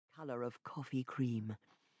colour of coffee cream.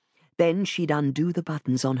 Then she'd undo the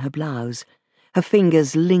buttons on her blouse, her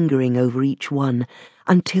fingers lingering over each one,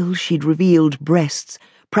 until she'd revealed breasts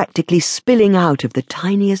practically spilling out of the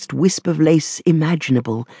tiniest wisp of lace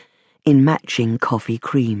imaginable in matching coffee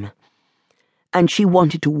cream. And she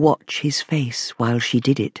wanted to watch his face while she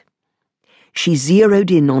did it. She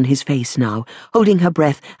zeroed in on his face now, holding her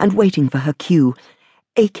breath and waiting for her cue,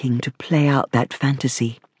 aching to play out that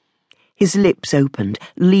fantasy. His lips opened,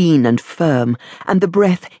 lean and firm, and the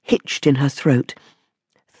breath hitched in her throat.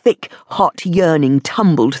 Thick, hot yearning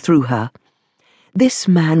tumbled through her. This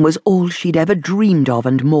man was all she'd ever dreamed of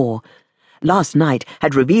and more. Last night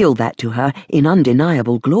had revealed that to her in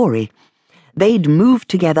undeniable glory. They'd moved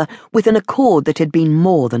together with an accord that had been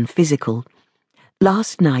more than physical.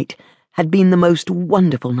 Last night had been the most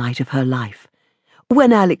wonderful night of her life,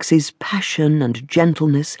 when Alex's passion and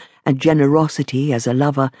gentleness and generosity as a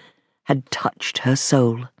lover had touched her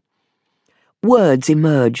soul. Words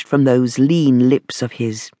emerged from those lean lips of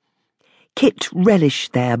his. Kit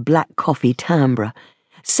relished their black coffee timbre,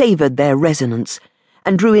 savoured their resonance,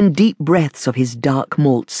 and drew in deep breaths of his dark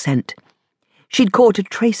malt scent. She'd caught a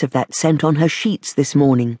trace of that scent on her sheets this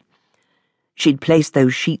morning. She'd placed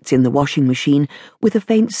those sheets in the washing machine with a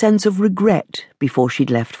faint sense of regret before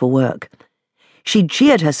she'd left for work. She'd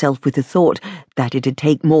cheered herself with the thought that it'd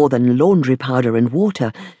take more than laundry powder and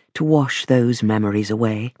water to wash those memories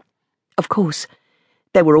away. Of course,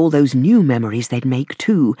 there were all those new memories they'd make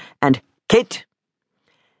too, and Kit!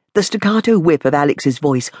 The staccato whip of Alex's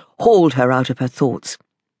voice hauled her out of her thoughts.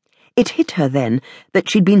 It hit her then that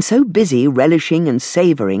she'd been so busy relishing and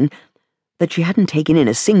savouring that she hadn't taken in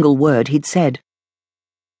a single word he'd said.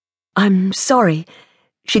 "I'm sorry."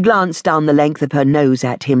 She glanced down the length of her nose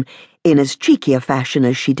at him in as cheeky a fashion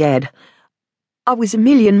as she dared. "I was a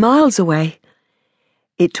million miles away."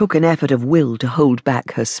 It took an effort of will to hold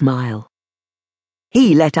back her smile.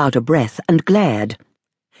 He let out a breath and glared.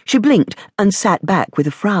 She blinked and sat back with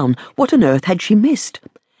a frown. What on earth had she missed?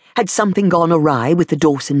 Had something gone awry with the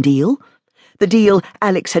Dawson deal? The deal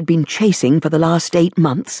Alex had been chasing for the last 8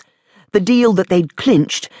 months? The deal that they'd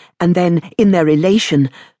clinched, and then, in their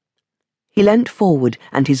elation... He leant forward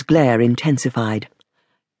and his glare intensified.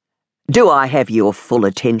 "Do I have your full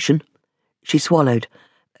attention?" She swallowed.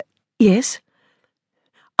 "Yes?"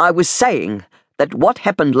 "I was saying that what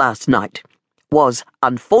happened last night was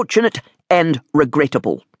unfortunate and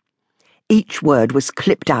regrettable." Each word was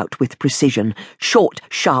clipped out with precision, short,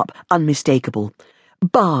 sharp, unmistakable.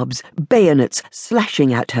 Barbs, bayonets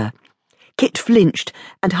slashing at her. Kit flinched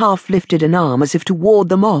and half lifted an arm as if to ward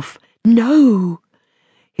them off. "No!"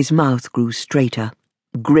 His mouth grew straighter,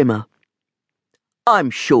 grimmer. "I'm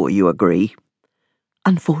sure you agree."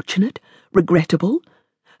 Unfortunate? Regrettable?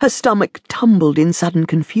 Her stomach tumbled in sudden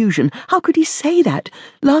confusion. How could he say that?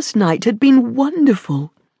 Last night had been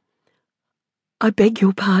wonderful. "I beg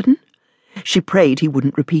your pardon?" She prayed he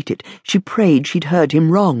wouldn't repeat it. She prayed she'd heard him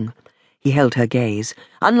wrong. He held her gaze.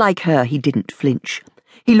 Unlike her, he didn't flinch.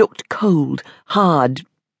 He looked cold, hard,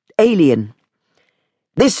 alien.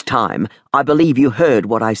 "This time, I believe you heard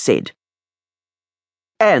what I said.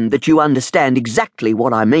 And that you understand exactly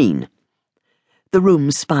what I mean." The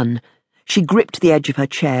room spun. She gripped the edge of her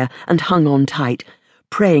chair and hung on tight,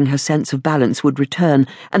 praying her sense of balance would return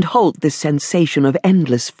and halt this sensation of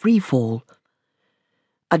endless freefall.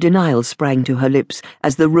 A denial sprang to her lips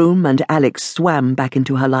as the room and Alex swam back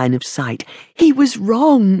into her line of sight. He was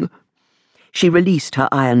wrong! She released her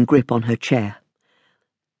iron grip on her chair.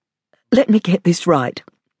 "Let me get this right."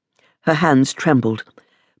 Her hands trembled.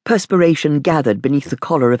 Perspiration gathered beneath the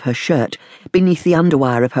collar of her shirt, beneath the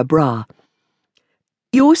underwire of her bra.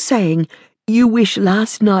 "You're saying you wish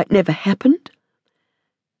last night never happened?"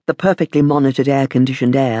 The perfectly monitored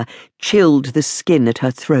air-conditioned air chilled the skin at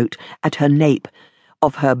her throat, at her nape,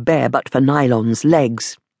 of her bare-but-for-nylons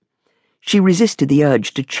legs. She resisted the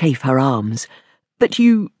urge to chafe her arms. "But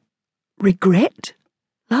you regret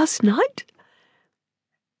last night?"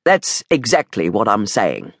 "That's exactly what I'm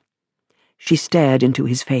saying." She stared into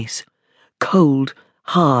his face. Cold,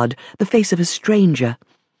 hard, the face of a stranger.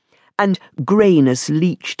 And greyness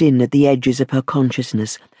leached in at the edges of her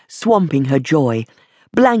consciousness, swamping her joy,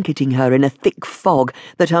 blanketing her in a thick fog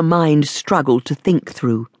that her mind struggled to think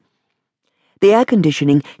through. The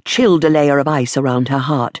air-conditioning chilled a layer of ice around her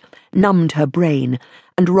heart, numbed her brain,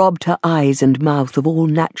 and robbed her eyes and mouth of all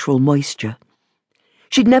natural moisture.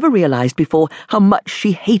 She'd never realized before how much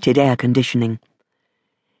she hated air-conditioning.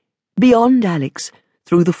 Beyond Alex,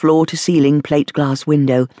 through the floor-to-ceiling plate-glass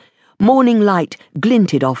window, morning light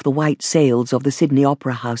glinted off the white sails of the Sydney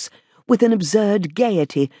Opera House with an absurd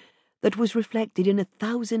gaiety that was reflected in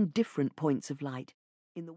 1,000 different points of light.